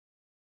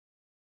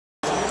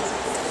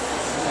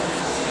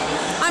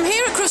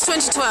Crufts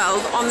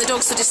 2012 on the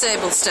Dogs for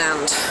Disabled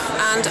stand,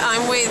 and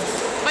I'm with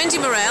Wendy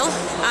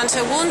and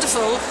her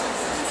wonderful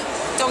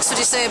Dogs for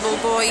Disabled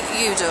boy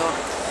Udo.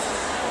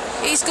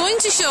 He's going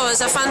to show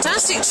us a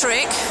fantastic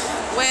trick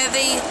where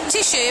the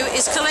tissue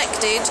is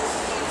collected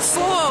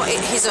for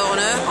his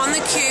owner on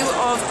the cue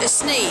of a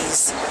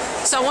sneeze.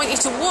 So I want you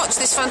to watch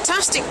this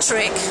fantastic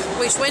trick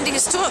which Wendy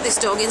has taught this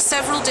dog in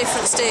several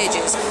different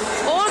stages.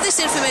 All of this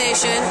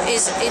information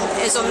is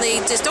on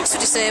the Dogs for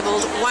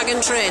Disabled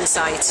Wagon Train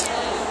site.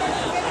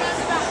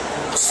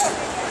 Could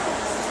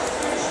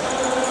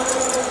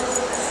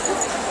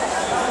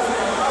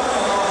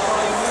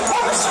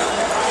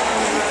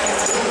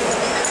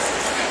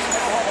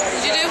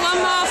you do one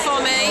more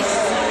for me?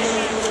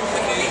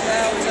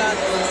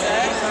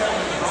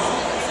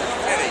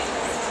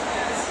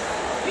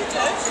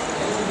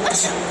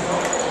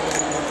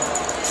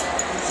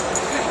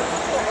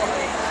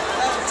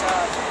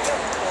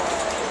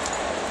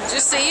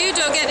 Just see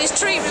Udo get his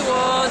treat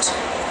reward.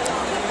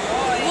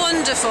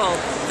 Wonderful.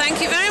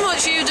 Thank you very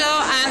much, Udo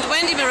and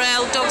Wendy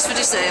Dogs for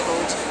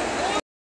Disabled.